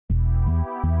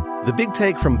The Big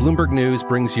Take from Bloomberg News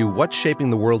brings you what's shaping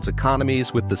the world's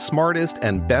economies with the smartest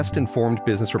and best-informed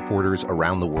business reporters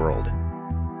around the world.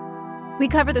 We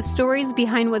cover the stories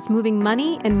behind what's moving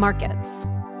money and markets.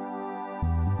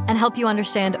 And help you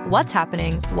understand what's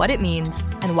happening, what it means,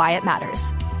 and why it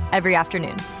matters. Every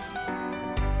afternoon.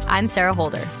 I'm Sarah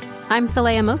Holder. I'm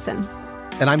Saleha Mohsin.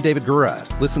 And I'm David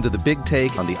Gura. Listen to The Big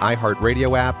Take on the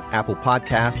iHeartRadio app, Apple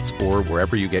Podcasts, or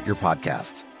wherever you get your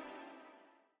podcasts.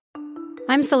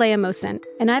 I'm Saleha Mohsin,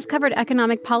 and I've covered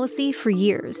economic policy for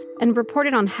years and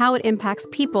reported on how it impacts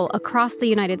people across the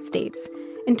United States.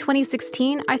 In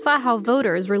 2016, I saw how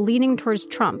voters were leaning towards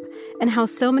Trump and how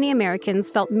so many Americans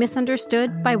felt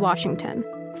misunderstood by Washington.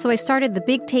 So I started The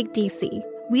Big Take DC.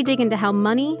 We dig into how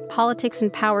money, politics,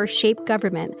 and power shape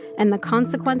government and the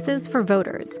consequences for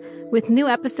voters. With new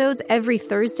episodes every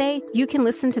Thursday, you can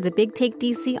listen to The Big Take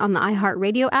DC on the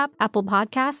iHeartRadio app, Apple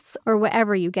Podcasts, or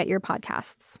wherever you get your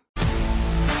podcasts.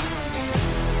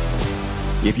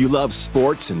 If you love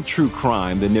sports and true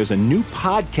crime, then there's a new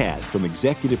podcast from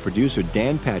executive producer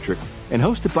Dan Patrick and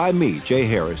hosted by me, Jay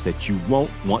Harris, that you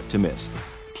won't want to miss.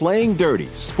 Playing Dirty: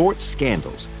 Sports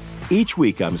Scandals. Each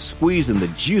week, I'm squeezing the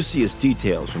juiciest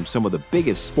details from some of the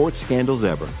biggest sports scandals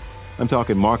ever. I'm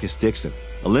talking Marcus Dixon,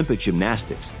 Olympic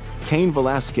gymnastics, Cain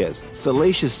Velasquez,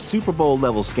 salacious Super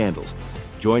Bowl-level scandals.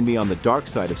 Join me on the dark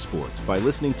side of sports by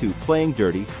listening to Playing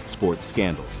Dirty: Sports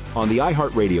Scandals on the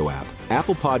iHeartRadio app,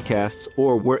 Apple Podcasts,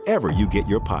 or wherever you get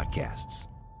your podcasts.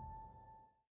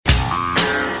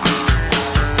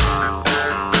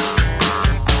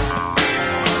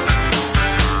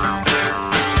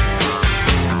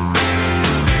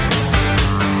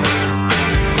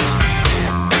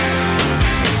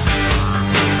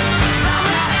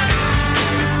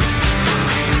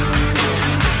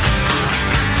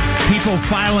 People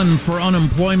filing for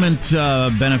unemployment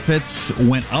benefits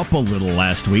went up a little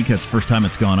last week. That's the first time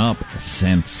it's gone up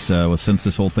since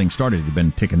this whole thing started. It had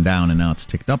been ticking down, and now it's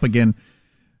ticked up again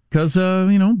because,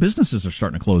 businesses are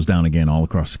starting to close down again all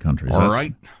across the country. So all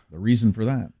right. The reason for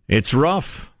that. It's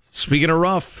rough. Speaking of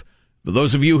rough, for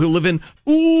those of you who live in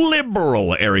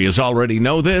liberal areas already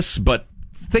know this, but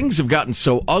things have gotten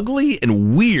so ugly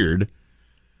and weird.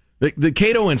 The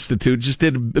Cato Institute just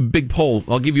did a big poll.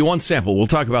 I'll give you one sample. We'll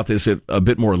talk about this at a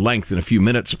bit more length in a few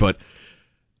minutes. But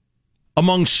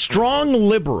among strong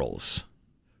liberals,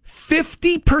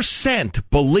 50%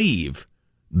 believe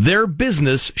their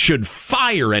business should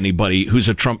fire anybody who's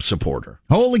a Trump supporter.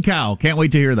 Holy cow. Can't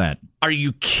wait to hear that. Are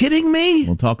you kidding me?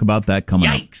 We'll talk about that coming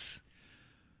up. Yikes.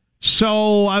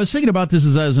 So I was thinking about this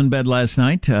as I was in bed last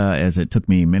night, as it took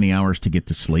me many hours to get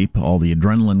to sleep, all the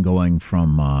adrenaline going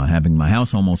from having my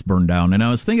house almost burned down. And I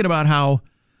was thinking about how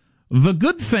the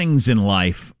good things in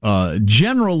life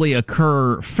generally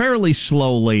occur fairly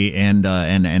slowly and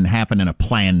happen in a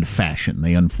planned fashion.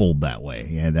 They unfold that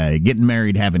way. And, getting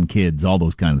married, having kids, all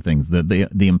those kind of things. The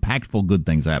impactful good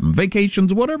things happen.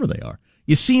 Vacations, whatever they are.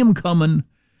 You see them coming.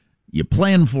 You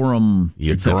plan for them.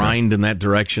 You grind in that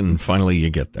direction, and finally you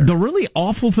get there. The really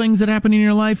awful things that happen in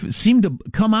your life seem to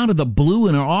come out of the blue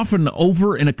and are often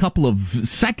over in a couple of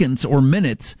seconds or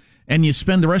minutes, and you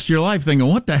spend the rest of your life thinking,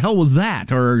 what the hell was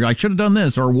that? Or I should have done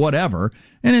this, or whatever.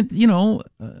 And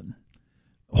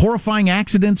horrifying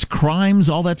accidents, crimes,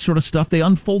 all that sort of stuff, they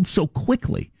unfold so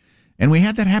quickly. And we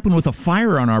had that happen with a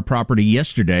fire on our property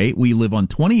yesterday. We live on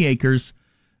 20 acres.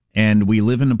 And we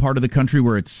live in a part of the country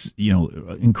where it's,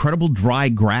 incredible dry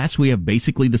grass. We have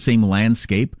basically the same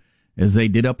landscape as they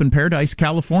did up in Paradise,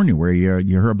 California, where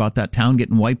you heard about that town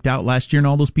getting wiped out last year and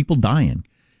all those people dying.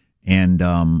 And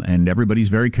everybody's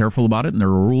very careful about it, and there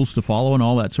are rules to follow and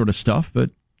all that sort of stuff.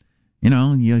 But,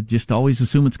 you just always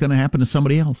assume it's going to happen to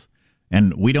somebody else.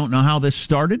 And we don't know how this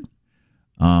started.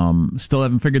 Still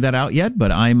haven't figured that out yet,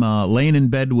 but I'm laying in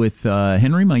bed with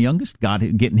Henry, my youngest,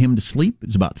 getting him to sleep.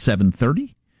 It's about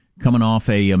 7:30. Coming off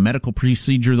a medical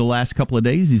procedure the last couple of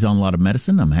days. He's on a lot of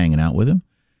medicine. I'm hanging out with him.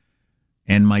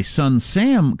 And my son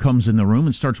Sam comes in the room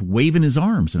and starts waving his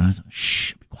arms. And I was like,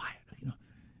 shh, be quiet.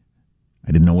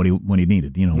 I didn't know what he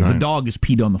needed. Right. The dog is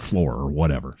peed on the floor or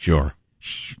whatever. Sure.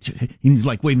 Shh. And he's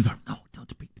like waving his arm. No,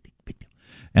 don't big deal.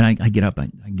 And I get up. I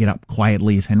get up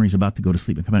quietly as Henry's about to go to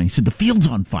sleep and come out. He said, the field's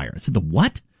on fire. I said, the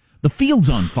what? The field's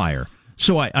on fire.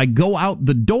 So I go out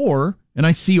the door. And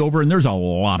I see over, and there's a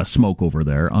lot of smoke over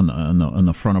there on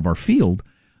the front of our field,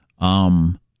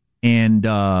 but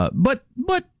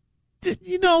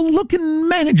looking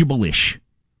manageable-ish.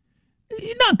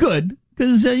 Not good,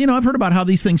 because I've heard about how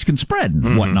these things can spread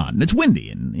and whatnot, and it's windy,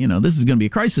 and this is going to be a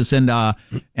crisis. And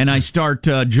I start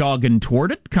jogging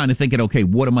toward it, kind of thinking, okay,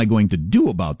 what am I going to do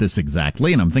about this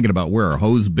exactly? And I'm thinking about where are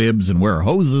hose bibs and where are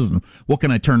hoses, and what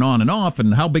can I turn on and off,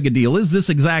 and how big a deal is this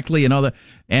exactly, and all that.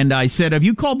 And I said, have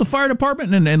you called the fire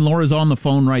department? And Laura's on the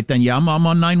phone right then. Yeah, I'm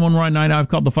on 911 right now. I've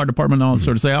called the fire department, and I'll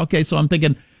sort of say, okay, so I'm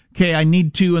thinking, okay, I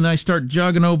need to, and I start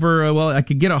jogging over. I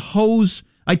could get a hose.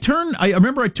 I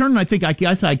remember I turned, and I think I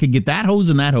could get that hose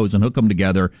and hook them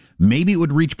together. Maybe it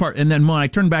would reach part. And then when I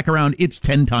turn back around, it's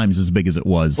 10 times as big as it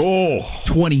was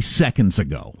 20 seconds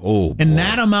ago. Oh, in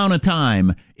that amount of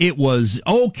time, it was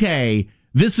okay.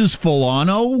 This is full on.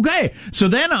 Okay. So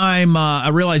then I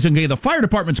realize, okay, the fire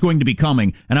department's going to be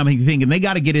coming, and I'm thinking they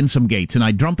got to get in some gates. And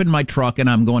I jump in my truck, and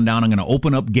I'm going down. I'm going to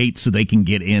open up gates so they can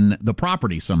get in the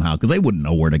property somehow, because they wouldn't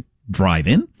know where to drive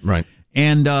in. Right.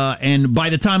 And by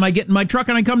the time I get in my truck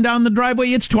and I come down the driveway,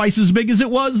 it's twice as big as it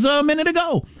was a minute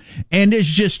ago. And there's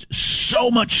just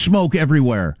so much smoke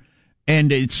everywhere.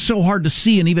 And it's so hard to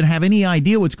see and even have any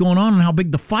idea what's going on and how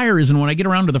big the fire is. And when I get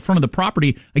around to the front of the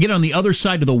property, I get on the other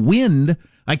side of the wind,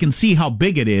 I can see how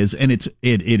big it is. And it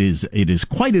is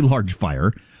quite a large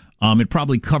fire. It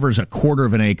probably covers a quarter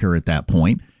of an acre at that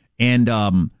point. And,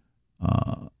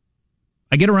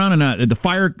 I get around and the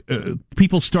fire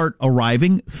people start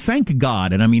arriving. Thank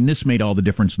God. And I mean, this made all the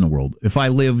difference in the world. If I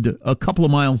lived a couple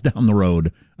of miles down the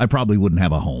road, I probably wouldn't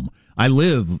have a home. I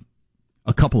live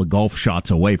a couple of golf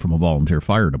shots away from a volunteer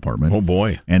fire department. Oh,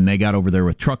 boy. And they got over there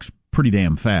with trucks pretty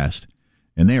damn fast.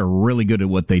 And they are really good at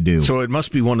what they do. So it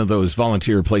must be one of those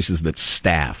volunteer places that's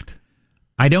staffed.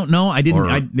 I don't know. I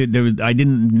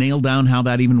didn't nail down how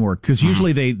that even worked. Because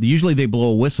usually they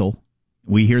blow a whistle.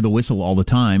 We hear the whistle all the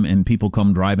time, and people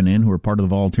come driving in who are part of the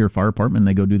volunteer fire department, and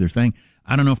they go do their thing.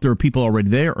 I don't know if there were people already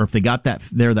there or if they got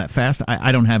there that fast.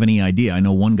 I don't have any idea. I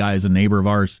know one guy is a neighbor of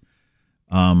ours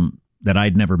that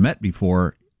I'd never met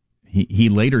before. He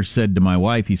later said to my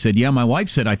wife, he said, yeah, my wife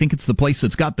said, I think it's the place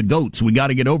that's got the goats. We got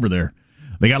to get over there.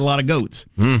 They got a lot of goats.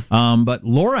 But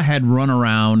Laura had run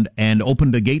around and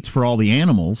opened the gates for all the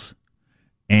animals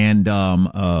and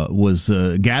was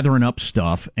gathering up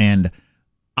stuff, and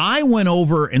I went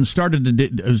over and started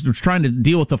trying to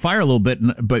deal with the fire a little bit,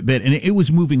 and it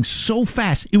was moving so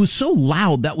fast. It was so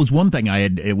loud. That was one thing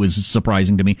it was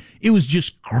surprising to me. It was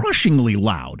just crushingly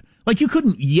loud. Like you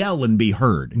couldn't yell and be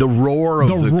heard. The roar of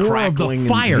the crackling of the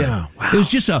fire. Wow. It was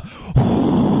just a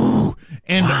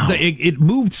and wow. It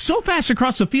moved so fast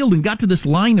across the field and got to this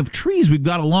line of trees we've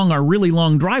got along our really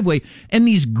long driveway, and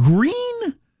these green,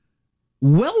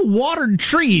 well-watered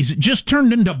trees just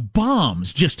turned into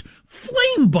bombs, just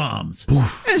flame bombs. And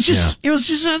it's just, I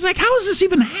was like, how is this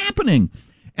even happening?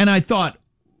 And I thought,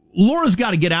 Laura's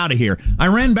got to get out of here. I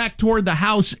ran back toward the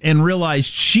house and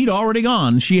realized she'd already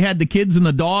gone. She had the kids and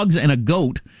the dogs and a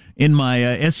goat in my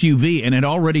SUV and had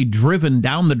already driven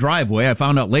down the driveway. I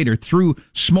found out later through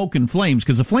smoke and flames,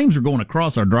 because the flames were going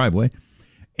across our driveway.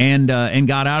 And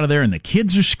got out of there, and the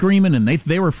kids are screaming, and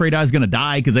they were afraid I was going to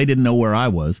die because they didn't know where I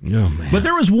was. Oh, man. But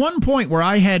there was one point where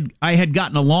I had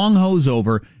gotten a long hose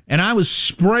over, and I was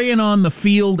spraying on the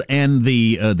field and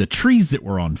the trees that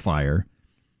were on fire,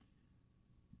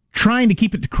 trying to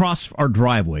keep it to cross our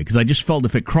driveway, because I just felt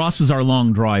if it crosses our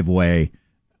long driveway,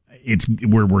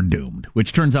 we're doomed.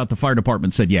 Which turns out the fire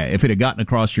department said, yeah, if it had gotten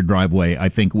across your driveway, I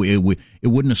think it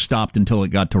wouldn't have stopped until it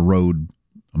got to road.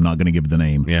 I'm not going to give the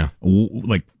name. Yeah.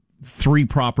 Like 3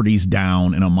 properties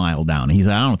down and a mile down. He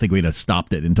said, I don't think we'd have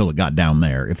stopped it until it got down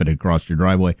there if it had crossed your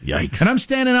driveway. Yikes. And I'm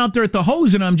standing out there at the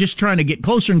hose, and I'm just trying to get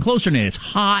closer and closer, and it's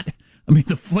hot. I mean,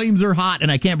 the flames are hot, and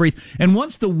I can't breathe. And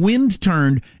once the wind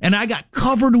turned, and I got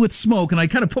covered with smoke, and I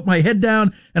kind of put my head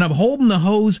down, and I'm holding the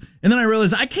hose, and then I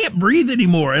realized I can't breathe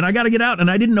anymore, and I got to get out,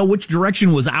 and I didn't know which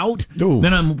direction was out. Ooh.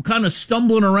 Then I'm kind of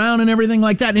stumbling around and everything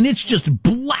like that, and it's just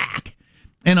black.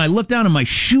 And I look down, and my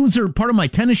part of my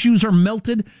tennis shoes are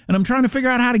melted, and I'm trying to figure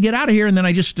out how to get out of here, and then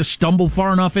I just stumble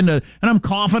far enough and I'm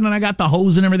coughing, and I got the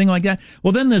hose and everything like that.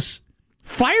 Well, then this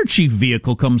fire chief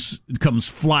vehicle comes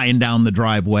flying down the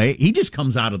driveway. He just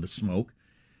comes out of the smoke,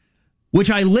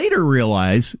 which I later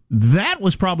realized that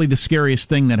was probably the scariest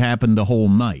thing that happened the whole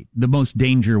night, the most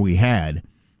danger we had.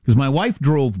 Because my wife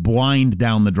drove blind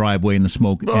down the driveway in the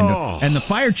smoke, and the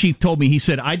fire chief told me, he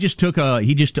said, I took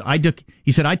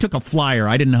a flyer.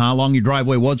 I didn't know how long your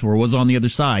driveway was, or was on the other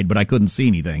side, but I couldn't see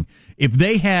anything. If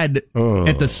they had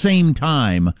at the same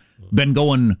time been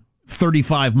going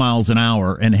 35 miles an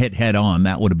hour and hit head on,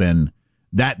 that would have been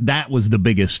that was the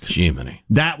biggest. Jiminy.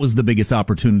 That was the biggest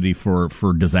opportunity for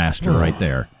disaster right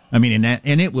there. I mean,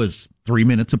 and it was 3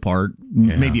 minutes apart,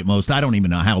 maybe at most. I don't even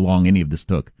know how long any of this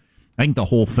took. I think the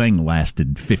whole thing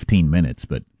lasted 15 minutes,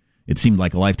 but it seemed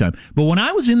like a lifetime. But when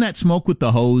I was in that smoke with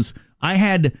the hose,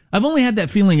 I've only had that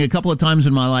feeling a couple of times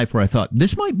in my life where I thought,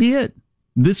 this might be it.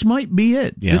 This might be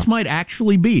it. Yeah. This might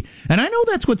actually be. And I know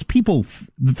that's what people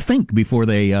think before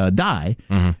they die.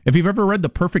 Mm-hmm. If you've ever read The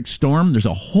Perfect Storm, there's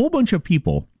a whole bunch of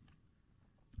people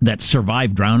that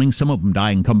survive drowning. Some of them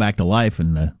die and come back to life,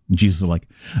 and Jesus is like,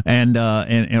 and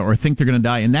or think they're going to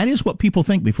die. And that is what people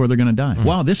think before they're going to die. Mm-hmm.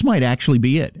 Wow, this might actually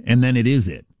be it. And then it is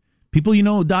it. People,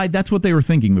 died. That's what they were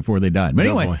thinking before they died. But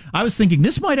anyway, I was thinking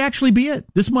this might actually be it.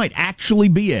 This might actually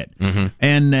be it. Mm-hmm.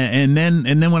 And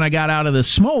then when I got out of the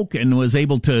smoke and was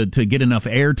able to get enough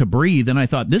air to breathe, and I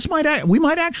thought we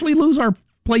might actually lose our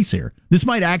place here. This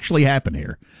might actually happen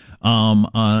here. And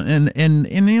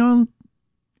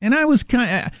I was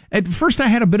at first I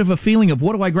had a bit of a feeling of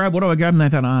what do I grab? And I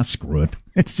thought, screw it.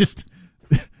 It's just,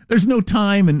 there's no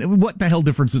time, and what the hell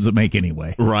difference does it make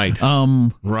anyway? Right.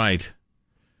 Right.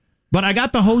 But I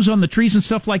got the hose on the trees and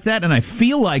stuff like that, and I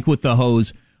feel like with the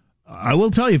hose, I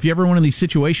will tell you, if you're ever in one of these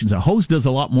situations, a hose does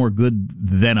a lot more good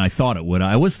than I thought it would.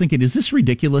 I was thinking, is this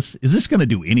ridiculous? Is this going to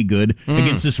do any good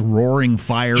against this roaring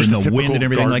fire and the wind and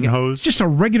everything like that? Just a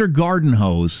regular garden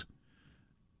hose.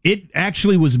 It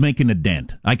actually was making a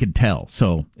dent. I could tell.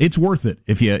 So it's worth it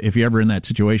if you're ever in that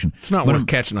situation. It's not worth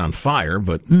catching on fire,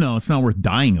 but no, it's not worth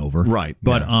dying over. Right.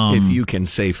 But if you can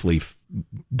safely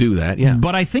do that, yeah.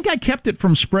 But I think I kept it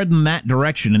from spreading that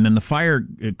direction, and then the fire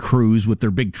crews with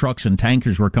their big trucks and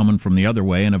tankers were coming from the other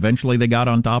way, and eventually they got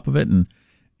on top of it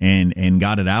and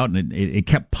got it out, and it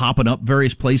kept popping up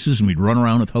various places, and we'd run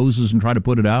around with hoses and try to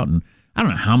put it out, and I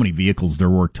don't know how many vehicles there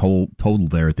were total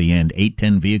there at the end. 8,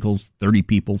 10 vehicles, 30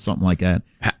 people, something like that.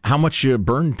 How much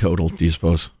burned total, do you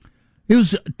suppose? It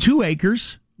was 2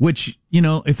 acres, which,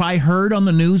 if I heard on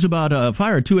the news about a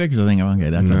fire at 2 acres, I think, okay,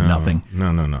 that's nothing.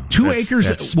 No. 2 acres.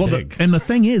 That's well, big. And the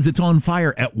thing is, it's on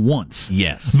fire at once.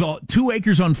 Yes. The 2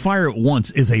 acres on fire at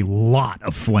once is a lot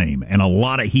of flame and a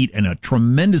lot of heat and a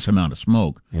tremendous amount of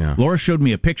smoke. Yeah. Laura showed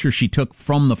me a picture she took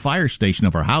from the fire station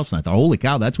of her house, and I thought, holy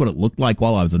cow, that's what it looked like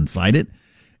while I was inside it.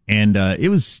 And it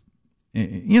was,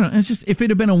 it's just, if it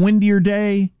had been a windier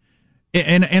day,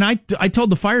 and I told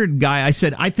the fire guy, I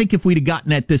said, I think if we'd have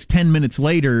gotten at this 10 minutes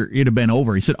later, it'd have been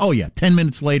over. He said, oh yeah, 10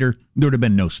 minutes later, there would have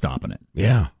been no stopping it.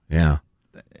 Yeah.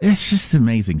 It's just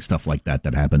amazing stuff like that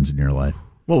happens in your life.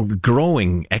 Well,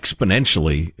 growing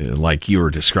exponentially like you were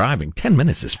describing, 10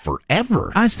 minutes is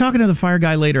forever. I was talking to the fire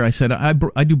guy later. I said, I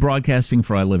do broadcasting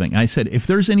for a living. I said, if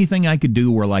there's anything I could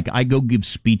do where, like, I go give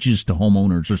speeches to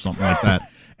homeowners or something like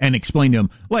that and explain to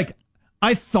them, like,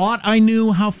 I thought I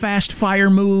knew how fast fire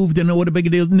moved and what a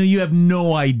big deal. No, you have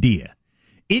no idea.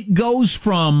 It goes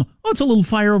from, it's a little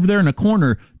fire over there in a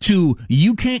corner, to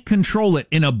you can't control it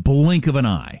in a blink of an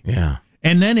eye. Yeah.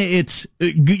 And then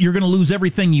you're going to lose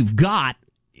everything you've got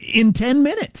in 10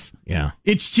 minutes. Yeah.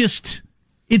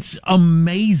 It's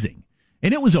amazing.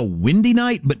 And it was a windy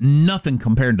night, but nothing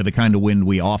compared to the kind of wind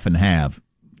we often have.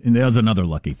 And that was another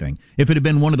lucky thing. If it had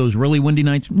been one of those really windy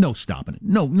nights, no stopping it.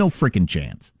 No freaking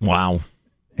chance. Wow.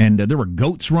 And there were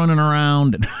goats running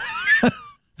around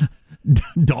and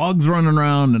dogs running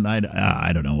around, and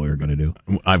I don't know what we were going to do.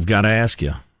 I've got to ask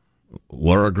you,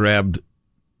 Laura grabbed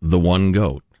the one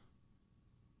goat.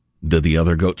 Do the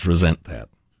other goats resent that?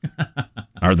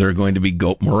 Are there going to be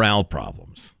goat morale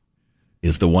problems?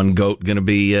 Is the one goat going to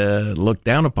be looked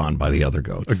down upon by the other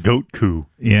goats? A goat coup.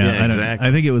 Yeah, exactly.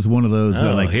 I think it was one of those.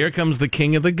 Here comes the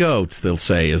king of the goats. They'll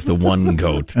say as the one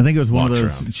goat. I think it was one of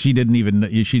those. Around. She didn't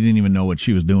even know what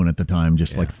she was doing at the time.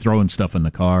 Just like throwing stuff in the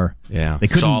car. Yeah, they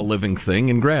saw a living thing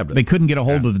and grabbed it. They couldn't get a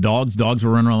hold of the dogs. Dogs were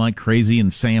running around like crazy,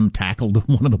 and Sam tackled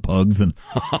one of the pugs, and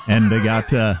they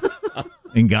got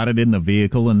and got it in the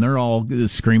vehicle, and they're all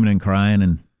screaming and crying.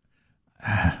 And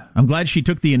I'm glad she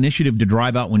took the initiative to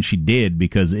drive out when she did,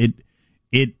 because it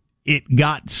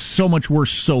got so much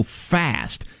worse so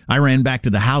fast. I ran back to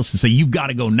the house and say, "You've got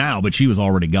to go now," but she was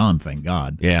already gone. Thank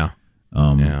God. Yeah.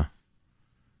 Yeah.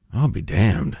 I'll be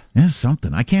damned. That's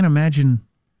something. I can't imagine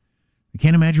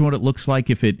what it looks like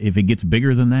if it gets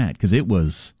bigger than that, because it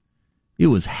was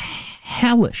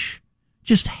hellish.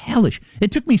 Just hellish.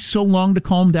 It took me so long to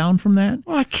calm down from that.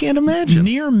 Well, I can't imagine.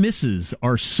 Near misses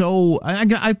are so...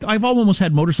 I've almost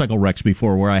had motorcycle wrecks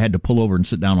before where I had to pull over and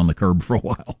sit down on the curb for a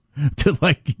while to,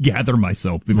 like, gather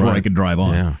myself before I could drive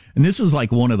on. Yeah. And this was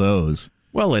like one of those.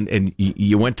 Well, and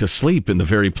you went to sleep in the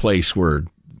very place where,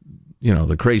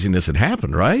 the craziness had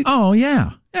happened, right? Oh,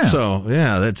 yeah. So,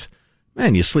 that's...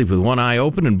 Man, you sleep with one eye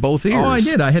open and both ears. Oh, I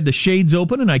did. I had the shades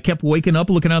open, and I kept waking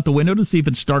up, looking out the window to see if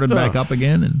it started back up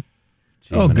again, and...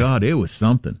 Oh, God, it was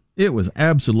something. It was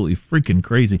absolutely freaking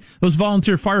crazy. Those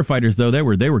volunteer firefighters, though, they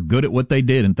were good at what they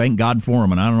did, and thank God for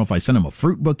them. And I don't know if I sent them a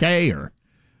fruit bouquet or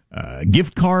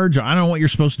gift cards. I don't know what you're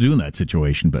supposed to do in that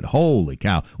situation, but holy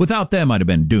cow. Without them, I'd have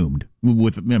been doomed,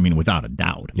 without a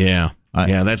doubt. Yeah.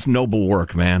 Yeah, that's noble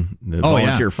work, man.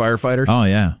 Volunteer firefighter? Oh,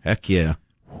 yeah. Heck yeah.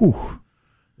 Whew.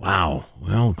 Wow.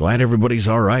 Well, glad everybody's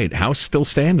all right. House still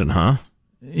standing, huh?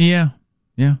 Yeah.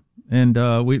 And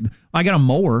I got a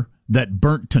mower that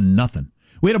burnt to nothing.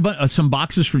 We had some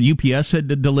boxes for UPS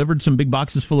had delivered, some big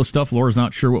boxes full of stuff. Laura's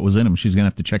not sure what was in them. She's going to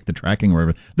have to check the tracking or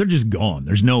whatever. They're just gone.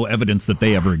 There's no evidence that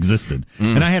they ever existed.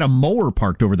 And I had a mower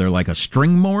parked over there, like a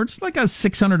string mower. It's like a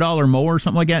 $600 mower or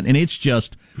something like that. And it's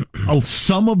just,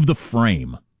 some of the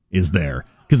frame is there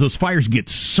because those fires get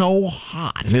so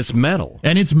hot. And it's metal.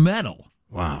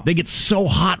 Wow. They get so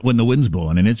hot when the wind's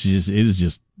blowing, and it is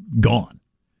just gone.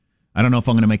 I don't know if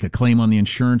I'm going to make a claim on the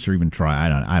insurance or even try.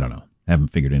 I don't know. I haven't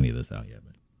figured any of this out yet.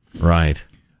 Right.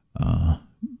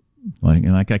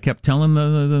 Like I kept telling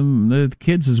the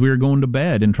kids as we were going to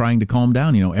bed and trying to calm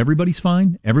down, everybody's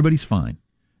fine. Everybody's fine.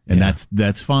 And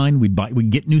that's fine. We'd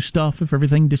get new stuff. If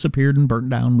everything disappeared and burnt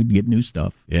down, we'd get new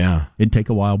stuff. Yeah. It'd take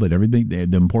a while, but the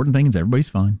important thing is everybody's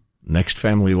fine. Next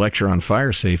family lecture on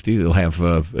fire safety, they'll have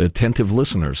attentive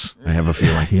listeners, I have a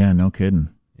feeling. Yeah, no kidding.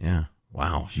 Yeah.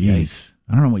 Wow. Jeez.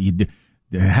 I don't know what you do.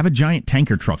 Have a giant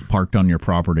tanker truck parked on your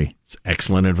property. It's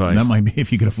excellent advice. That might be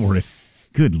if you could afford it.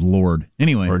 Good Lord.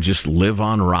 Anyway. Or just live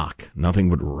on rock. Nothing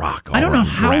but rock. I don't know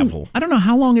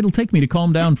how long it'll take me to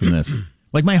calm down from this.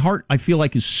 Like my heart, I feel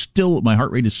like my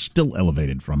heart rate is still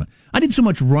elevated from it. I did so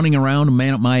much running around, a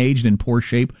man at my age and in poor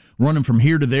shape, running from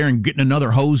here to there and getting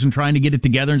another hose and trying to get it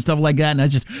together and stuff like that. And I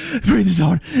just breathe this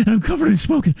hard and I'm covered in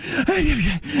smoke and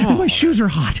my shoes are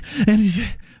hot and it's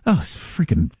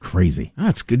freaking crazy. Oh,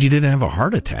 it's good you didn't have a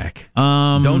heart attack.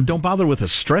 Don't bother with a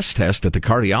stress test at the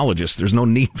cardiologist. There's no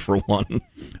need for one.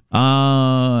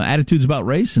 Attitudes about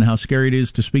race and how scary it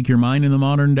is to speak your mind in the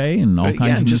modern day and all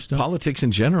kinds of just stuff. Politics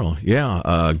in general.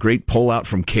 Yeah, great poll out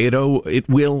from Cato. It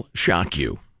will shock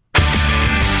you.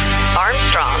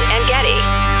 Armstrong and Getty.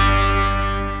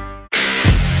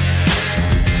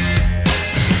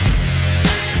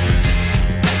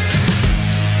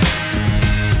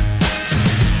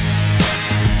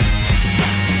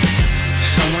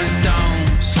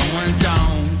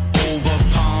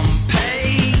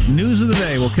 News of the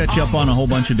day. We'll catch up on a whole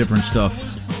bunch of different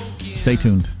stuff. Stay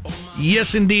tuned.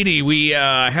 Yes, indeedy. We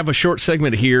have a short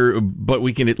segment here, but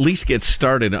we can at least get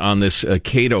started on this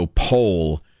Cato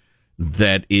poll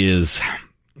that it's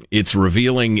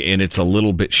revealing and it's a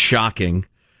little bit shocking.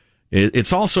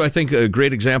 It's also, I think, a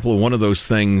great example of one of those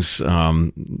things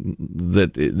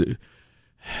that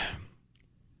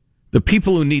the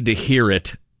people who need to hear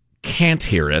it can't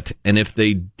hear it, and if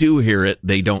they do hear it,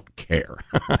 they don't care.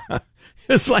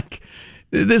 It's like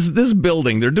this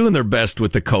building, they're doing their best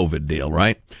with the COVID deal,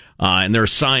 right? And there are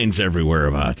signs everywhere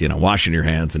about, washing your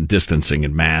hands and distancing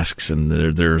and masks. And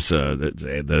there's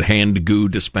the hand goo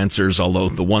dispensers, although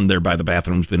the one there by the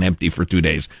bathroom's been empty for 2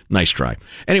 days. Nice try.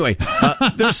 Anyway,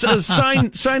 there's a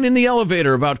sign in the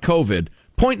elevator about COVID.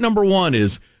 Point number 1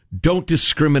 is don't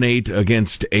discriminate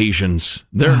against Asians.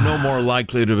 They're no more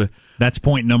likely to... That's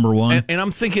point number 1. And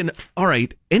I'm thinking, all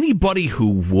right, anybody who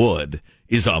would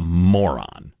is a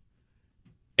moron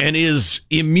and is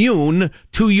immune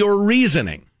to your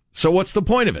reasoning. So what's the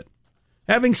point of it?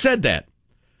 Having said that,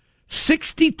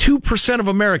 62% of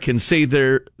Americans say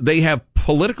they have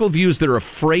political views they're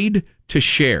afraid to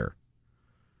share.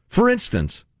 For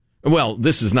instance, well,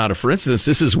 this is not a for instance,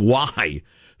 this is why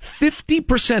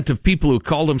 50% of people who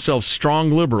call themselves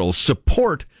strong liberals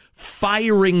support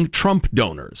firing Trump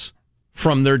donors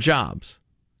from their jobs.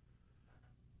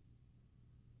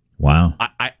 Wow.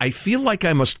 I feel like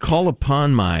I must call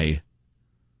upon my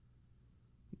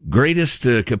greatest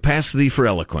capacity for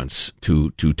eloquence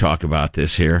to talk about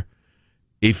this here.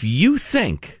 If you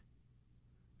think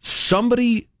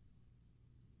somebody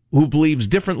who believes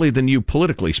differently than you,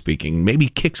 politically speaking, maybe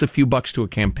kicks a few bucks to a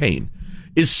campaign,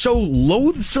 is so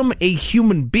loathsome a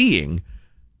human being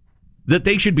that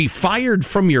they should be fired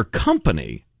from your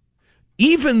company,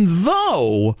 even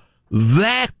though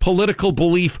that political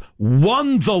belief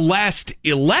won the last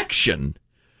election,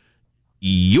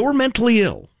 you're mentally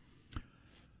ill.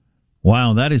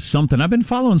 Wow, that is something. I've been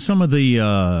following some of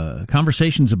the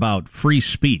conversations about free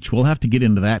speech. We'll have to get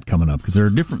into that coming up because there are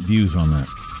different views on that.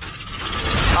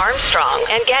 Armstrong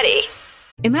and Getty.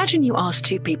 Imagine you ask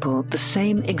two people the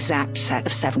same exact set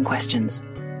of 7 questions.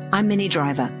 I'm Minnie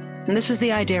Driver, and this was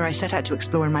the idea I set out to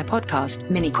explore in my podcast,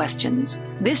 Mini Questions.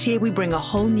 This year, we bring a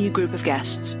whole new group of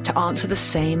guests to answer the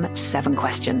same 7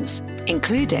 questions,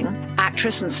 including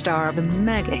actress and star of the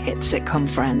mega hit sitcom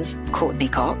Friends, Courtney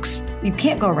Cox, You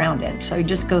can't go around it, so you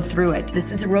just go through it.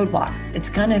 This is a roadblock. It's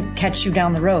going to catch you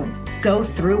down the road. Go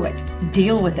through it.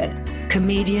 Deal with it.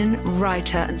 Comedian,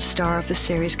 writer, and star of the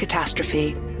series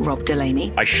Catastrophe, Rob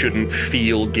Delaney. I shouldn't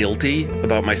feel guilty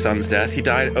about my son's death. He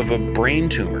died of a brain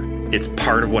tumor. It's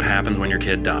part of what happens when your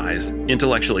kid dies.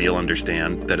 Intellectually, you'll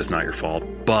understand that it's not your fault,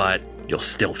 but you'll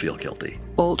still feel guilty.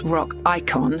 Alt-rock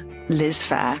icon, Liz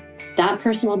Phair. That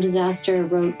personal disaster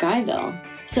wrote Guyville.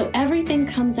 So everything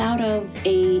comes out of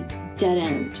a dead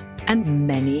end. And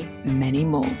many, many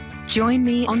more. Join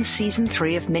me on Season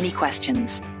 3 of Mini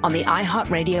Questions on the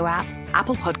iHeartRadio app,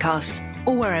 Apple Podcasts,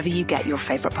 or wherever you get your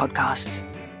favorite podcasts.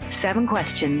 7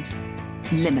 questions,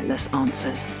 limitless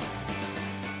answers.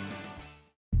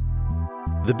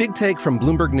 The Big Take from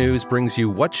Bloomberg News brings you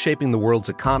what's shaping the world's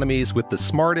economies with the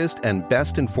smartest and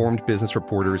best-informed business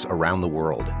reporters around the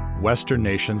world. Western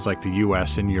nations like the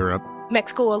U.S. and Europe.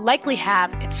 Mexico will likely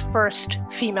have its first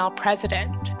female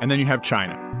president. And then you have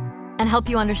China. And help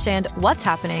you understand what's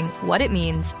happening, what it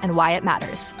means, and why it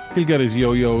matters. He'll get his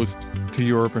yo-yos to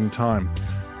Europe in time.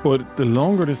 But the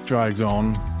longer this drags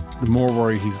on, the more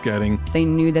worried he's getting. They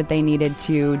knew that they needed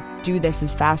to do this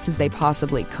as fast as they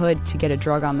possibly could to get a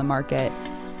drug on the market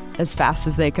as fast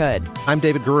as they could. I'm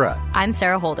David Gura. I'm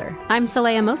Sarah Holder. I'm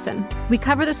Saleha Mohsin. We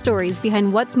cover the stories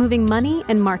behind what's moving money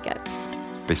and markets.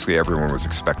 Basically, everyone was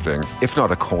expecting, if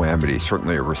not a calamity,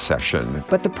 certainly a recession.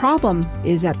 But the problem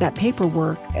is that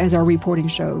paperwork, as our reporting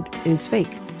showed, is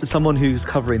fake. As someone who's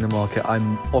covering the market,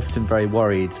 I'm often very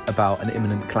worried about an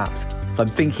imminent collapse. So I'm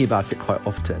thinking about it quite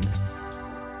often.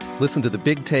 Listen to The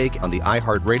Big Take on the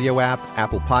iHeartRadio app,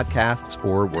 Apple Podcasts,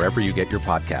 or wherever you get your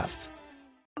podcasts.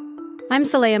 I'm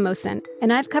Saleha Mohsin,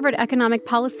 and I've covered economic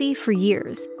policy for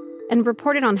years and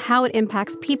reported on how it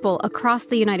impacts people across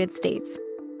the United States.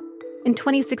 In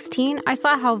 2016, I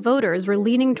saw how voters were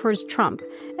leaning towards Trump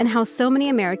and how so many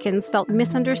Americans felt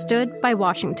misunderstood by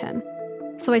Washington.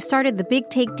 So I started The Big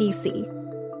Take DC.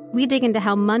 We dig into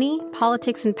how money,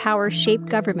 politics, and power shape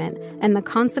government and the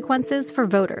consequences for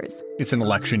voters. It's an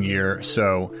election year,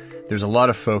 so there's a lot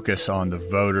of focus on the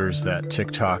voters that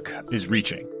TikTok is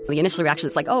reaching. The initial reaction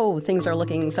is like, oh, things are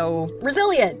looking so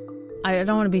resilient. I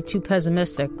don't want to be too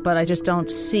pessimistic, but I just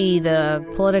don't see the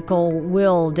political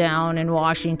will down in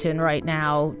Washington right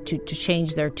now to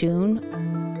change their tune.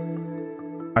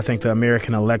 I think the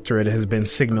American electorate has been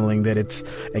signaling that it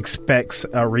expects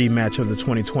a rematch of the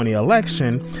 2020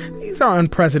 election. These are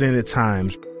unprecedented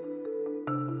times.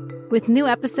 With new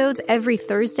episodes every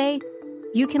Thursday,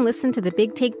 you can listen to The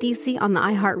Big Take DC on the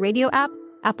iHeartRadio app,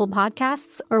 Apple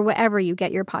Podcasts, or wherever you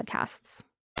get your podcasts.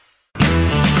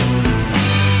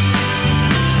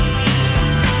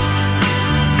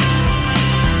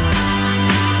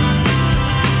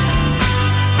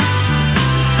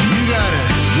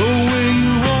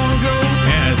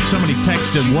 Somebody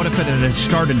texted, what if it had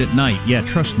started at night? Yeah,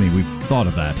 trust me, we've thought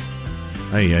of that.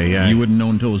 You wouldn't know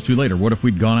until it was too late. Or what if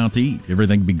we'd gone out to eat?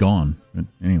 Everything would be gone. But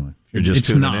anyway, you're just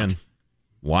tuning in.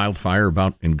 Wildfire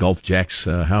about engulfed Jack's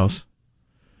house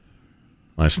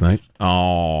last night.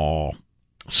 Oh.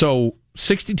 So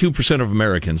 62% of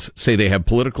Americans say they have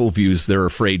political views they're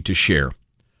afraid to share.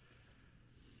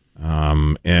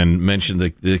 And mentioned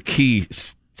the key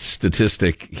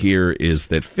statistic here is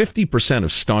that 50%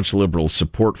 of staunch liberals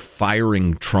support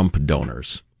firing Trump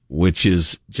donors, which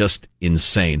is just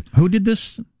insane. Who did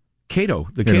this? Cato,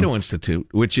 the Cato Institute,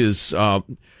 which is,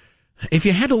 if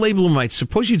you had to label them, I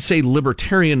suppose you'd say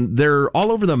libertarian. They're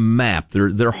all over the map.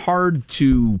 They're hard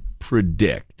to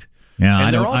predict. Yeah, I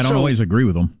don't always agree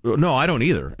with them. No, I don't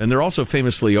either. And they're also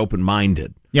famously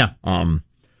open-minded. Yeah.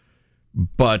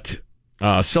 But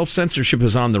self-censorship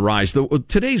is on the rise.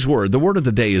 Today's word, the word of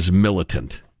the day is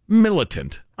militant.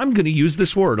 Militant. I'm going to use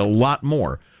this word a lot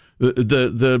more.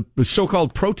 The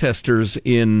so-called protesters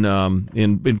in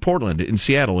Portland, in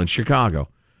Seattle, in Chicago,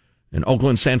 in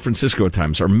Oakland, San Francisco at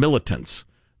times are militants.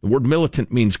 The word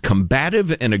militant means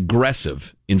combative and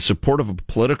aggressive in support of a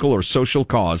political or social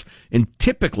cause, and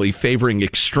typically favoring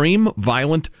extreme,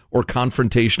 violent, or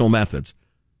confrontational methods.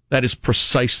 That is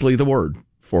precisely the word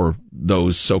for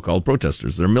those so-called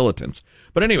protesters. They're militants.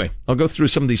 But anyway, I'll go through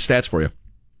some of these stats for you.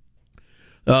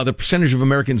 The percentage of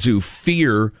Americans who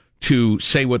fear to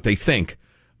say what they think,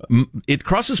 it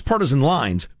crosses partisan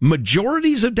lines.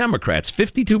 Majorities of Democrats,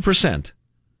 52%,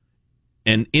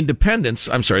 and independents,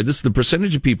 this is the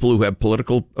percentage of people who have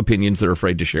political opinions they're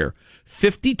afraid to share.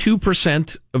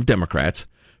 52% of Democrats,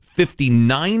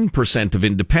 59% of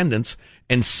independents,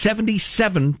 and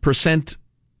 77%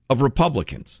 of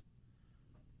Republicans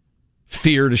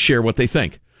fear to share what they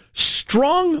think.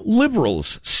 Strong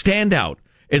liberals stand out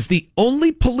as the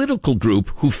only political group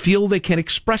who feel they can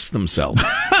express themselves.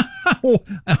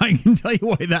 I can tell you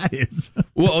why that is.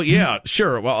 Well, yeah,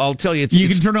 sure. Well, I'll tell you. You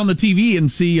can turn on the TV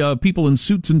and see people in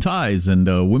suits and ties and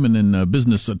women in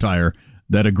business attire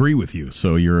that agree with you.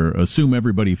 So you assume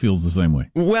everybody feels the same way.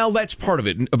 Well, that's part of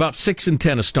it. About 6 in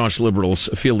 10 of staunch liberals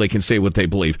feel they can say what they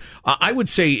believe. I would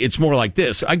say it's more like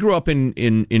this. I grew up in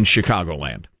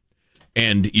Chicagoland,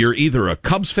 and you're either a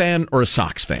Cubs fan or a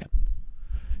Sox fan.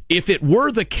 If it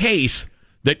were the case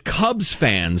that Cubs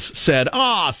fans said,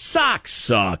 Sox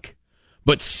suck,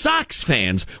 but Sox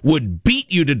fans would beat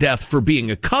you to death for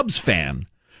being a Cubs fan,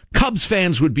 Cubs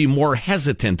fans would be more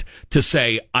hesitant to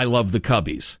say, I love the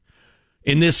Cubbies.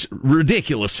 In this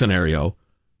ridiculous scenario,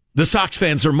 the Sox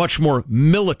fans are much more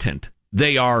militant.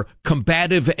 They are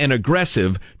combative and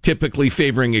aggressive, typically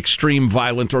favoring extreme,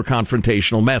 violent, or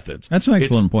confrontational methods. That's an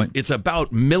excellent point. It's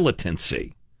about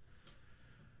militancy.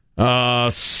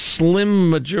 Slim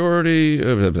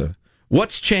majority.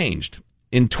 What's changed?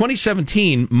 In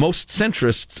 2017, most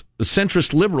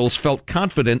centrist liberals felt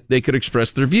confident they could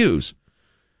express their views.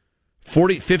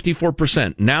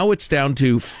 54%. Now it's down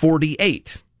to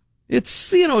 48%.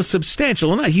 It's, a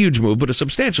substantial, not a huge move, but a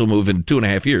substantial move in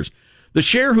 2.5 years. The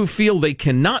share who feel they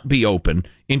cannot be open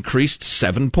increased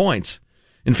 7 points.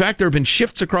 In fact, there have been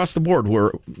shifts across the board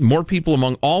where more people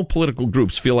among all political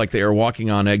groups feel like they are walking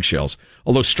on eggshells.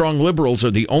 Although strong liberals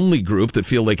are the only group that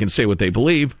feel they can say what they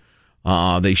believe,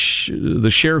 the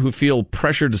share who feel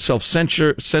pressure to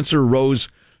self-censor rose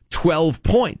 12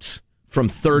 points from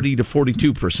 30 to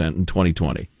 42% in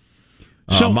 2020.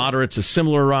 So moderates a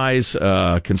similar rise,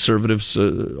 conservatives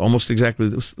almost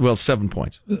exactly, 7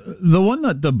 points. The one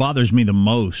that bothers me the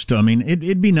most, I mean,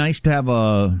 it'd be nice to have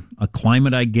a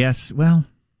climate, I guess. Well,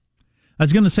 I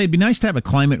was going to say it'd be nice to have a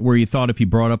climate where you thought if you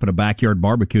brought up at a backyard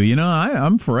barbecue,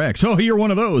 I'm for X. Oh, you're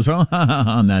one of those, huh?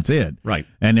 And that's it. Right.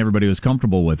 And everybody was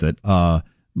comfortable with it.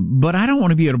 But I don't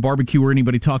want to be at a barbecue where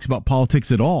anybody talks about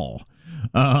politics at all.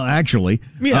 Actually.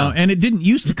 Yeah. And it didn't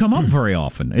used to come up very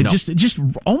often. It just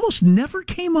almost never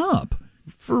came up.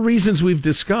 For reasons we've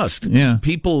discussed. Yeah.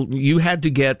 People, you had to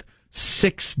get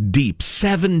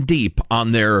 7 deep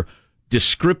on their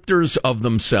descriptors of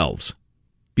themselves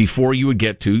before you would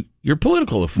get to your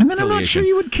political affiliation. And then I'm not sure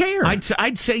you would care.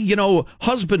 I'd say,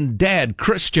 husband, dad,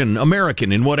 Christian,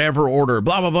 American, in whatever order,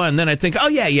 blah, blah, blah. And then I think,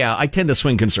 I tend to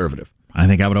swing conservative. I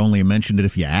think I would only have mentioned it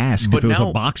if you asked. But if it was a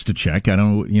box to check, I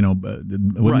don't,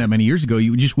 it wasn't that many years ago,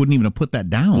 you just wouldn't even have put that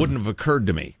down. Wouldn't have occurred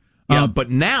to me. Yeah, but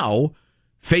now,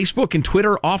 Facebook and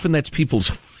Twitter, often that's people's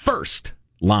first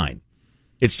line.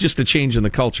 It's just a change in the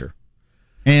culture.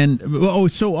 And,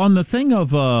 so on the thing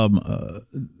of,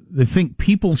 they think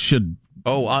people should...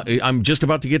 I'm just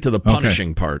about to get to the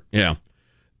punishing part. Yeah.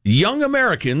 Young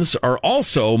Americans are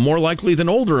also more likely than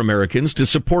older Americans to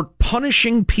support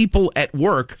punishing people at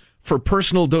work for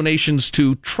personal donations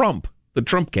to Trump, the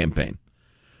Trump campaign.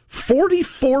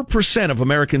 44% of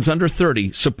Americans under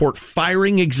 30 support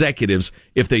firing executives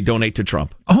if they donate to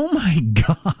Trump. Oh, my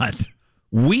God.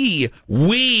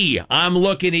 I'm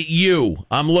looking at you.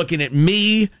 I'm looking at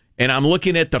me, and I'm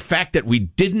looking at the fact that we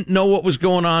didn't know what was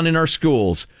going on in our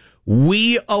schools.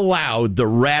 We allowed the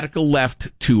radical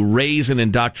left to raise and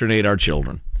indoctrinate our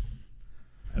children.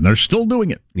 And they're still doing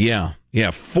it. Yeah.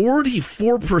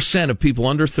 44% of people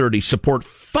under 30 support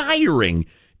firing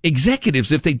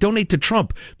executives if they donate to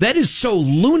Trump. That is so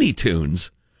Looney Tunes.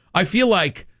 I feel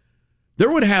like there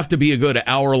would have to be a good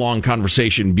hour-long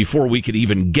conversation before we could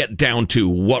even get down to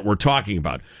what we're talking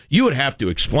about. You would have to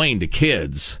explain to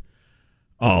kids,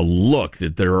 look,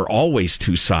 that there are always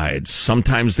two sides.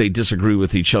 Sometimes they disagree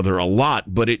with each other a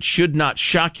lot, but it should not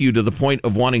shock you to the point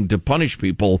of wanting to punish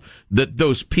people that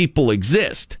those people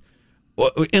exist,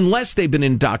 unless they've been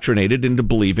indoctrinated into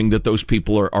believing that those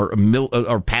people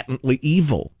are patently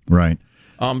evil. Right.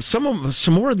 Some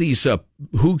more of these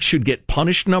who should get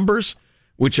punished numbers,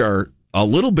 which are a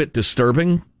little bit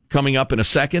disturbing, coming up in a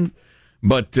second.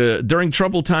 But during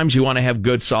troubled times, you want to have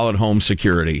good, solid home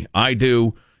security. I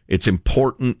do. It's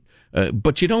important,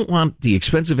 but you don't want the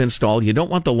expensive install. You don't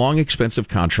want the long, expensive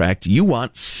contract. You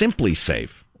want Simply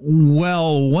Safe.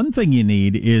 Well, one thing you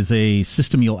need is a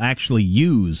system you'll actually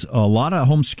use. A lot of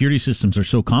home security systems are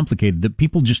so complicated that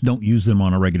people just don't use them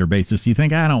on a regular basis. You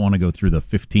think, I don't want to go through the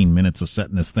 15 minutes of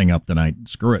setting this thing up tonight.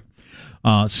 Screw it.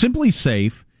 Simply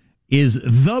Safe is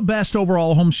the best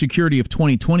overall home security of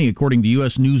 2020, according to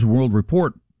U.S. News World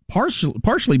Report.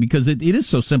 Partially because it is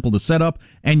so simple to set up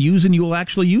and use, and you will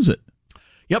actually use it.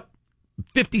 Yep.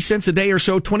 50 cents a day or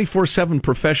so, 24/7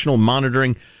 professional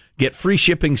monitoring Get free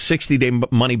shipping, 60-day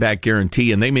money-back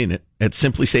guarantee, and they mean it, at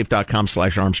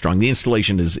simplysafe.com/Armstrong. The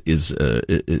installation is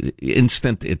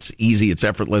instant, it's easy, it's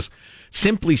effortless.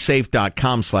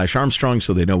 Simplysafe.com/Armstrong,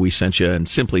 so they know we sent you, and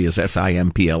Simply is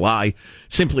SIMPLI,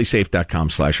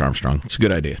 simplysafe.com/Armstrong. It's a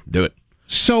good idea. Do it.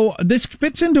 So this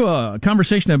fits into a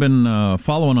conversation I've been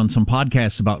following on some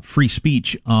podcasts about free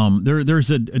speech.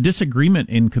 There's a disagreement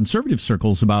in conservative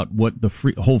circles about what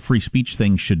the whole free speech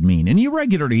thing should mean. And you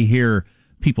regularly hear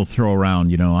people throw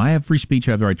around, I have free speech,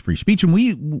 I have the right to free speech. And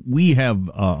we have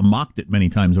mocked it many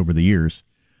times over the years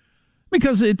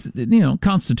because it's,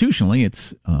 constitutionally,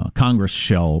 it's Congress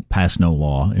shall pass no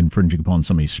law infringing upon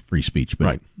somebody's free speech.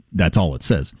 But that's all it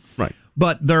says. Right.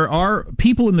 But there are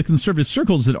people in the conservative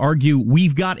circles that argue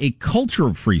we've got a culture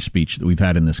of free speech that we've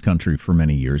had in this country for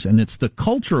many years, and it's the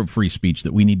culture of free speech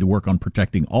that we need to work on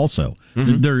protecting also.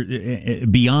 Mm-hmm. They're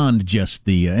beyond just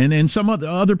the and some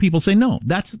other people say no.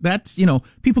 That's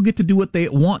people get to do what they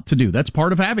want to do. That's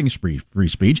part of having free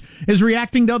speech is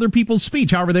reacting to other people's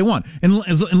speech however they want. And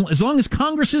as long as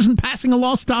Congress isn't passing a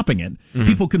law stopping it,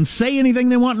 people can say anything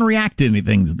they want and react to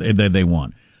anything that they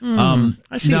want.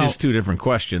 I see it as two different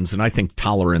questions, and I think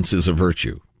tolerance is a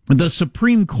virtue. The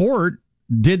Supreme Court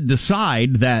did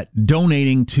decide that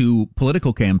donating to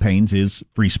political campaigns is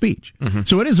free speech. Mm-hmm.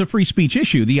 So it is a free speech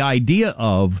issue. The idea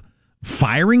of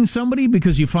firing somebody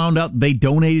because you found out they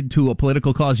donated to a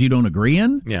political cause you don't agree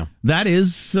in, that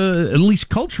is, at least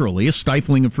culturally, a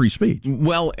stifling of free speech.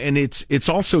 Well, and it's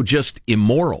also just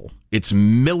immoral. It's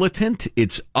militant.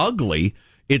 It's ugly.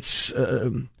 It's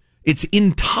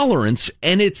intolerance,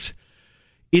 and it's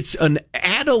an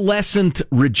adolescent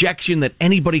rejection that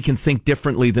anybody can think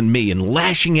differently than me and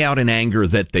lashing out in anger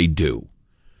that they do.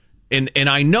 And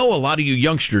I know a lot of you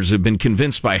youngsters have been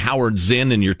convinced by Howard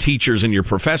Zinn and your teachers and your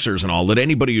professors and all that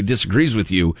anybody who disagrees with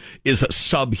you is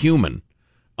subhuman,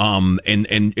 and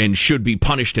should be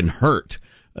punished and hurt.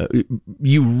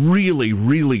 You really,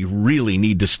 really, really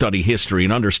need to study history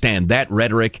and understand that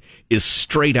rhetoric is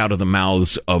straight out of the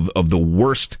mouths of the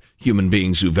worst human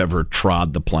beings who've ever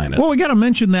trod the planet. Well, we got to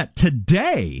mention that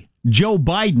today, Joe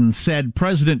Biden said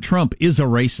President Trump is a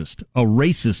racist. A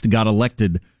racist got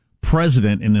elected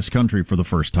president in this country for the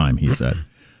first time, he said.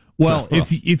 Well,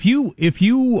 if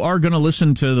you are going to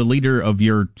listen to the leader of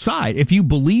your side, if you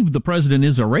believe the president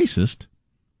is a racist,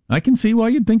 I can see why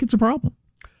you'd think it's a problem.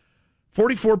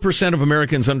 44% of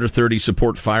Americans under 30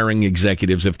 support firing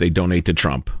executives if they donate to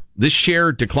Trump. This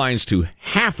share declines to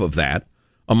half of that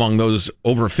among those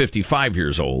over 55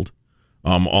 years old,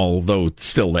 although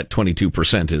still that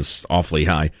 22% is awfully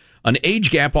high. An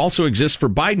age gap also exists for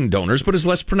Biden donors, but is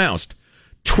less pronounced.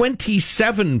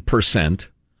 27%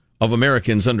 of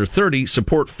Americans under 30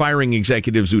 support firing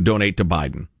executives who donate to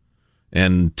Biden,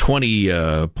 and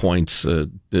 20 points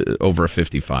over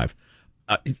 55.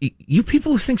 You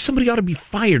people who think somebody ought to be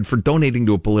fired for donating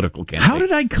to a political campaign. How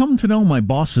did I come to know my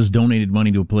boss has donated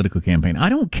money to a political campaign? I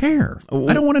don't care.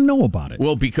 I don't want to know about it.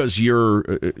 Well, because you're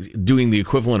doing the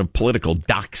equivalent of political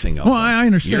doxing of them. I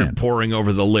understand. You're poring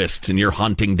over the lists and you're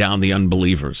hunting down the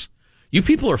unbelievers. You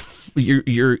people are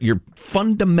you're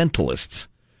fundamentalists.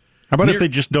 How about if they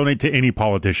just donate to any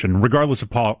politician, regardless of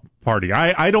party?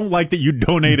 I don't like that you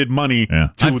donated money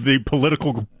to the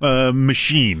political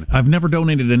machine. I've never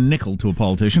donated a nickel to a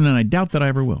politician, and I doubt that I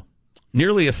ever will.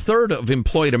 Nearly a third of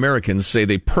employed Americans say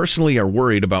they personally are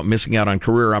worried about missing out on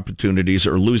career opportunities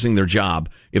or losing their job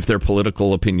if their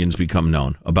political opinions become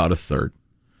known. About a third.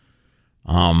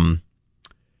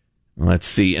 Let's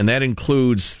see. And that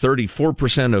includes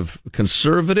 34% of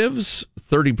conservatives,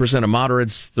 30% of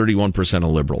moderates, 31%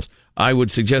 of liberals. I would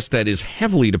suggest that is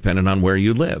heavily dependent on where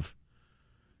you live.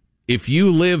 If you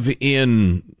live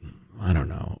in, I don't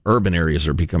know, urban areas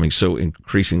are becoming so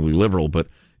increasingly liberal, but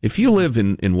if you live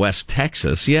in West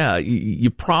Texas, you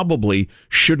probably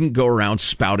shouldn't go around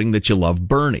spouting that you love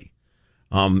Bernie.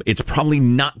 It's probably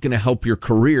not going to help your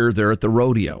career there at the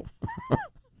rodeo.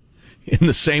 In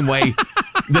the same way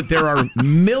that there are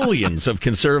millions of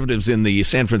conservatives in the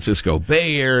San Francisco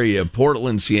Bay Area,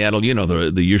 Portland, Seattle,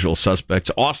 the usual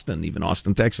suspects, Austin,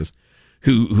 Texas,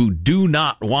 who do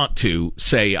not want to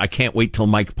say, I can't wait till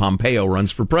Mike Pompeo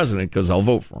runs for president because I'll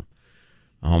vote for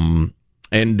him.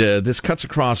 And this cuts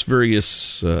across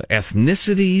various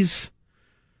ethnicities.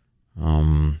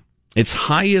 It's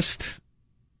highest,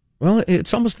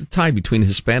 it's almost a tie between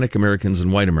Hispanic Americans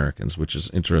and white Americans, which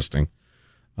is interesting.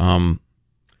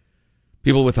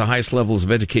 People with the highest levels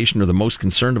of education are the most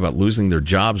concerned about losing their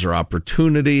jobs or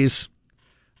opportunities.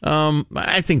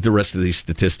 I think the rest of these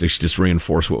statistics just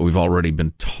reinforce what we've already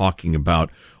been talking about.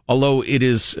 Although it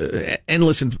is, and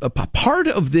listen, a part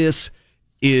of this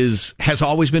has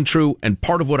always been true, and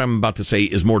part of what I'm about to say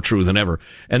is more true than ever.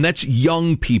 And that's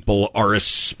young people are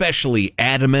especially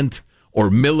adamant or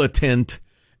militant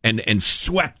and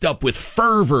swept up with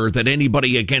fervor that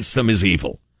anybody against them is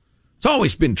evil. It's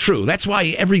always been true. That's why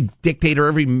every dictator,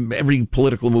 every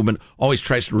political movement always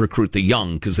tries to recruit the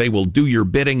young, because they will do your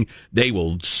bidding, they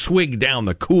will swig down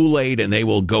the Kool-Aid, and they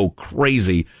will go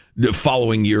crazy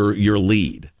following your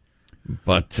lead.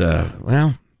 But,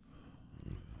 well,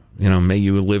 may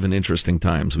you live in interesting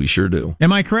times. We sure do.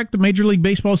 Am I correct? The Major League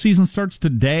Baseball season starts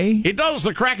today? It does.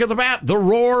 The crack of the bat, the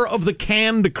roar of the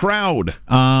canned crowd.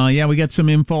 Yeah, we got some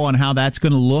info on how that's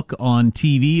going to look on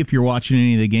TV if you're watching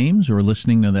any of the games or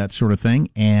listening to that sort of thing,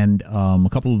 and a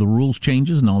couple of the rules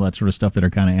changes and all that sort of stuff that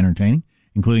are kind of entertaining,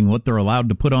 including what they're allowed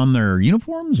to put on their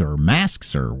uniforms or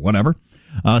masks or whatever.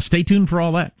 Stay tuned for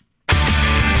all that.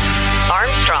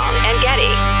 Armstrong and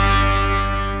Getty.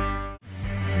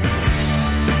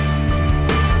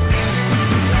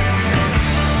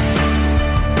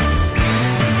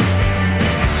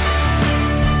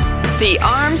 The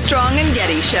Armstrong and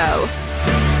Getty Show.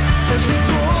 As we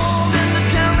pulled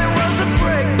into town, there was a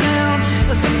breakdown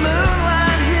as the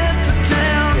moonlight hit the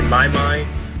town. In my mind,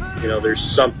 there's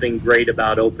something great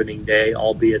about opening day,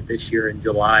 albeit this year in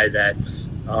July, that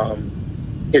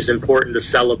is important to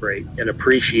celebrate and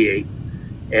appreciate.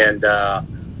 And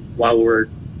while we're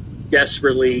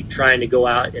desperately trying to go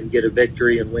out and get a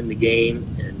victory and win the game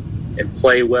and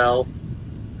play well,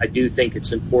 I do think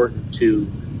it's important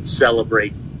to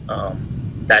celebrate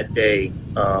that day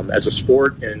as a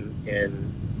sport and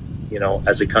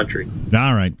as a country.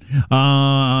 All right.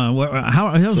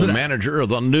 How's the it, manager of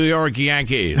the New York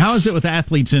Yankees? How is it with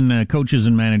athletes and coaches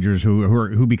and managers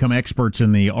who become experts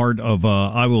in the art of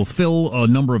I will fill a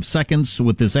number of seconds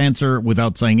with this answer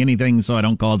without saying anything so I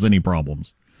don't cause any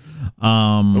problems?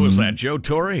 Who was that? Joe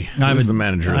Torre? Who's the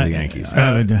manager of the Yankees?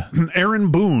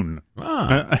 Aaron Boone.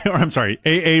 I'm sorry,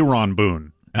 Aaron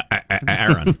Boone.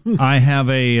 Aaron. I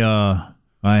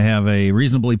have a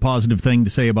reasonably positive thing to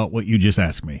say about what you just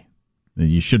asked me.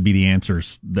 You should be the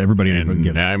answers that everybody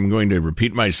gets. I'm going to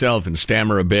repeat myself and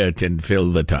stammer a bit and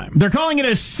fill the time. They're calling it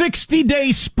a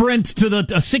 60-day sprint to a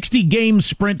 60-game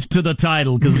sprint to the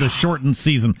title because of the shortened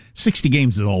season. 60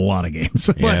 games is a lot of games.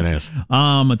 Yeah, it is.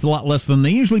 It's a lot less than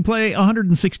they usually play.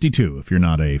 162 if you're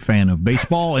not a fan of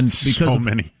baseball, and because so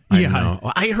many. I know.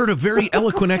 I heard a very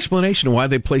eloquent explanation of why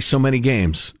they play so many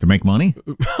games. To make money?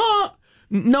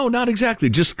 No, not exactly.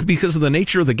 Just because of the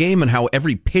nature of the game and how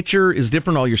every pitcher is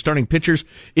different, all your starting pitchers.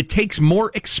 It takes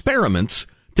more experiments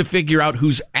to figure out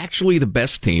who's actually the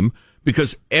best team,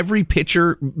 because every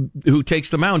pitcher who takes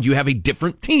the mound, you have a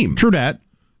different team. True that.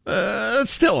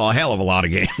 It's still a hell of a lot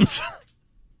of games.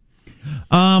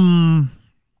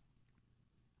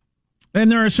 And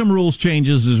there are some rules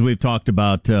changes, as we've talked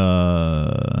about.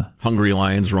 Hungry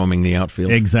lions roaming the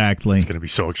outfield. Exactly. It's going to be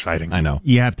so exciting. I know.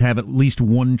 You have to have at least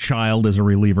one child as a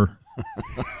reliever.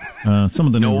 Some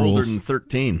of the new rules. No older than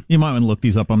 13. You might want to look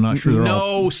these up. I'm not sure.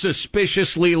 No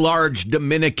suspiciously large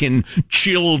Dominican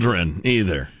children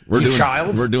either.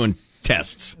 We're doing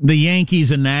tests. The Yankees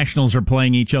and Nationals are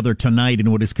playing each other tonight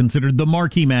in what is considered the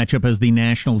marquee matchup, as the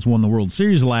Nationals won the World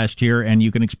Series last year, and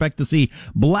you can expect to see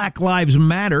Black Lives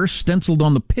Matter stenciled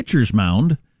on the pitcher's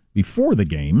mound before the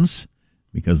games,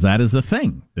 because that is the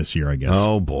thing this year, I guess.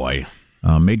 Oh, boy.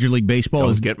 Major League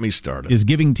Baseball get me started. Is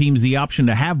giving teams the option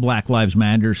to have Black Lives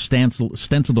Matter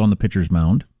stenciled on the pitcher's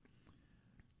mound.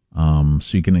 So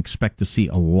you can expect to see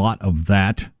a lot of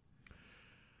that.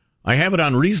 I have it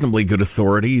on reasonably good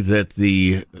authority that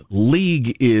the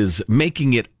league is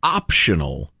making it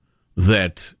optional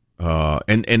that,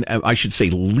 and I should say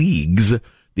leagues,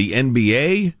 the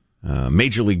NBA,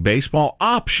 Major League Baseball,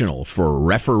 optional for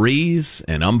referees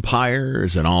and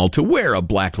umpires and all to wear a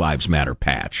Black Lives Matter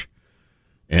patch.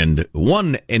 And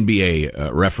one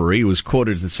NBA referee was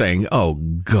quoted as saying, "Oh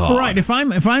God!" Right. If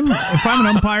I'm an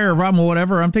umpire or I'm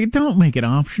whatever, I'm thinking, don't make it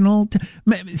optional.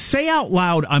 Say out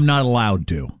loud, I'm not allowed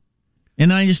to. And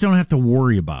then I just don't have to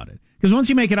worry about it. Because once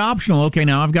you make it optional, okay,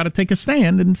 now I've got to take a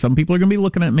stand, and some people are going to be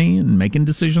looking at me and making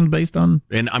decisions based on...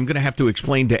 And I'm going to have to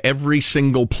explain to every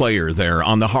single player there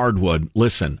on the hardwood,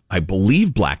 listen, I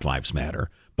believe Black Lives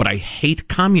Matter, but I hate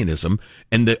communism,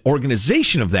 and the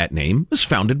organization of that name was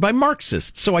founded by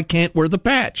Marxists, so I can't wear the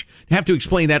patch. I have to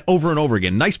explain that over and over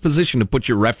again. Nice position to put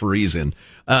your referees in.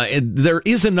 There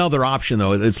is another option,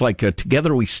 though. It's like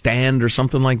Together We Stand or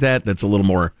something like that. That's a little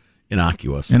more...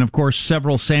 innocuous. And, of course,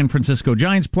 several San Francisco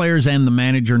Giants players and the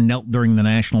manager knelt during the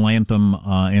national anthem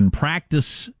in a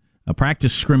practice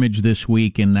scrimmage this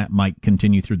week, and that might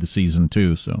continue through the season,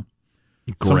 too. So,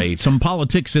 great. Some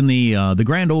politics in the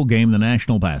grand old game, the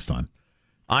national pastime.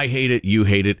 I hate it. You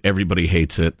hate it. Everybody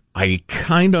hates it. I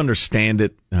kind of understand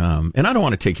it. And I don't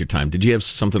want to take your time. Did you have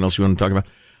something else you want to talk about?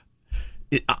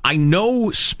 I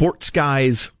know sports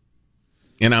guys,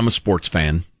 and I'm a sports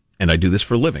fan, and I do this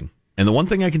for a living. And the one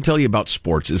thing I can tell you about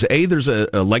sports is, A, there's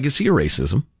a legacy of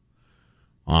racism,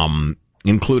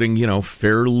 including,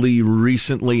 fairly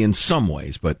recently in some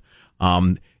ways, but,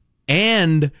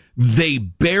 and they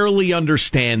barely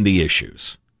understand the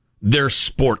issues. They're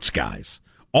sports guys.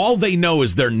 All they know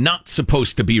is they're not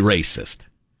supposed to be racist.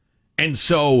 And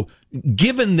so,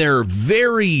 given their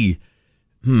very,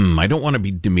 I don't want to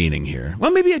be demeaning here.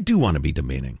 Well, maybe I do want to be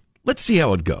demeaning. Let's see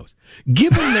how it goes.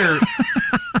 Given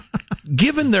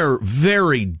their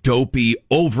very dopey,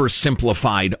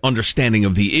 oversimplified understanding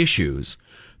of the issues,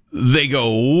 they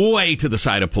go way to the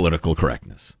side of political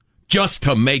correctness, just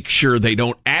to make sure they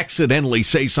don't accidentally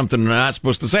say something they're not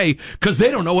supposed to say, because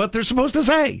they don't know what they're supposed to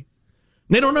say.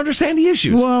 They don't understand the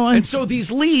issues. Well, and so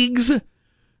these leagues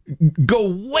go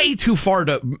way too far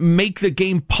to make the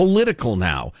game political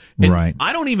now. And right.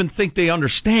 I don't even think they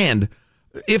understand.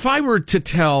 If I were to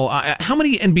tell, how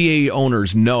many NBA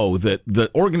owners know that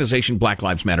the organization Black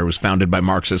Lives Matter was founded by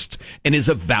Marxists and is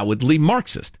avowedly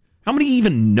Marxist? How many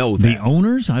even know that? The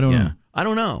owners? I don't know. I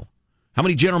don't know. How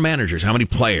many general managers? How many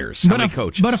players? How many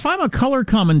coaches? But if I'm a color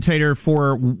commentator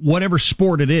for whatever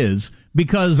sport it is,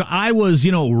 because I was,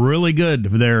 really good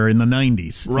there in the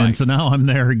 90s, right. And so now I'm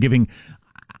there giving...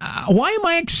 why am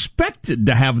I expected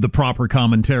to have the proper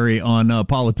commentary on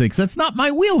politics? That's not my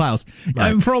wheelhouse.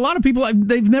 Right. For a lot of people,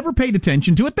 they've never paid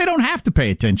attention to it. They don't have to pay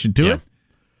attention to it.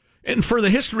 And for the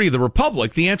history of the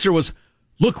Republic, the answer was,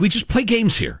 look, we just play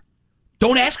games here.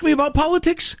 Don't ask me about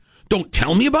politics. Don't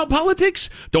tell me about politics.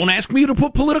 Don't ask me to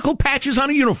put political patches on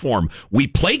a uniform. We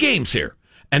play games here.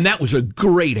 And that was a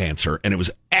great answer, and it was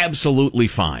absolutely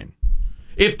fine.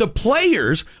 If the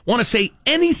players want to say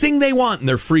anything they want in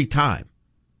their free time,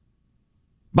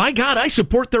 by God, I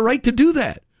support their right to do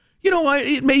that.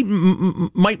 It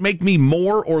might make me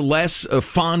more or less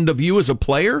fond of you as a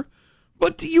player,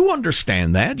 but you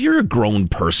understand that. You're a grown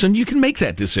person. You can make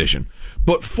that decision.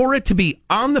 But for it to be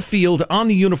on the field, on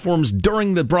the uniforms,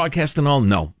 during the broadcast and all,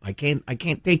 no, I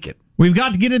can't take it. We've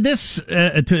got to get at this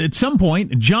at some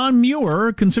point. John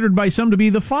Muir, considered by some to be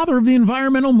the father of the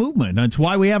environmental movement. That's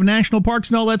why we have national parks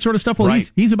and all that sort of stuff. Well,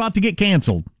 right. he's about to get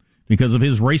canceled because of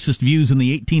his racist views in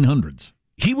the 1800s.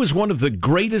 He was one of the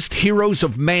greatest heroes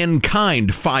of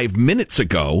mankind 5 minutes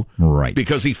ago. Right.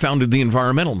 Because he founded the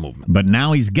environmental movement. But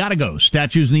now he's got to go.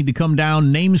 Statues need to come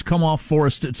down, names come off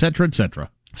forests, etc., etc.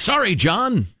 Sorry,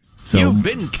 John. So, you've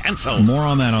been canceled. More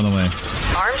on that on the way.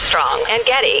 Armstrong and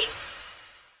Getty.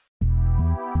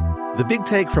 The Big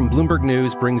Take from Bloomberg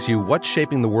News brings you what's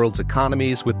shaping the world's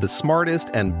economies with the smartest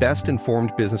and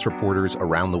best-informed business reporters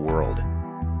around the world.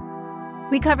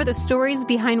 We cover the stories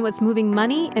behind what's moving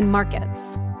money and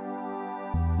markets.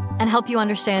 And help you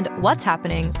understand what's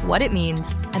happening, what it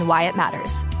means, and why it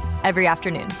matters. Every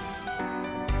afternoon.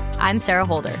 I'm Sarah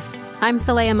Holder. I'm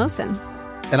Saleha Mohsin.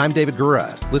 And I'm David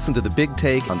Gura. Listen to The Big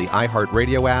Take on the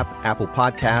iHeartRadio app, Apple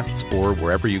Podcasts, or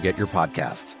wherever you get your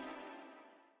podcasts.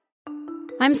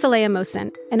 I'm Saleha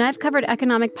Mohsin, and I've covered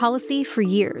economic policy for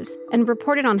years and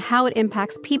reported on how it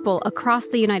impacts people across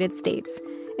the United States.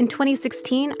 In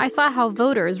 2016, I saw how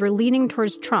voters were leaning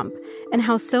towards Trump and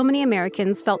how so many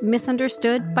Americans felt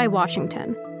misunderstood by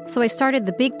Washington. So I started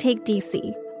The Big Take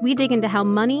DC. We dig into how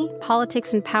money,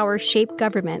 politics, and power shape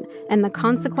government and the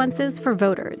consequences for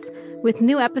voters. With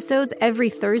new episodes every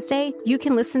Thursday, you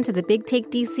can listen to The Big Take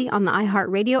DC on the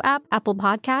iHeartRadio app, Apple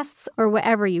Podcasts, or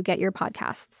wherever you get your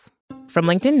podcasts. From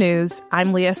LinkedIn News,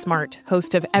 I'm Leah Smart,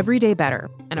 host of Everyday Better,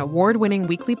 an award-winning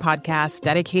weekly podcast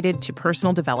dedicated to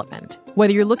personal development.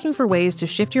 Whether you're looking for ways to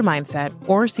shift your mindset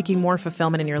or seeking more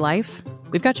fulfillment in your life,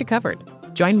 we've got you covered.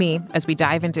 Join me as we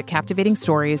dive into captivating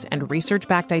stories and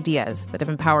research-backed ideas that have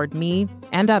empowered me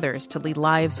and others to lead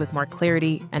lives with more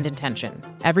clarity and intention.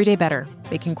 Everyday Better,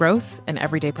 making growth an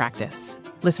everyday practice.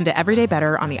 Listen to Everyday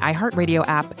Better on the iHeartRadio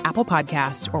app, Apple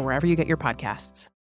Podcasts, or wherever you get your podcasts.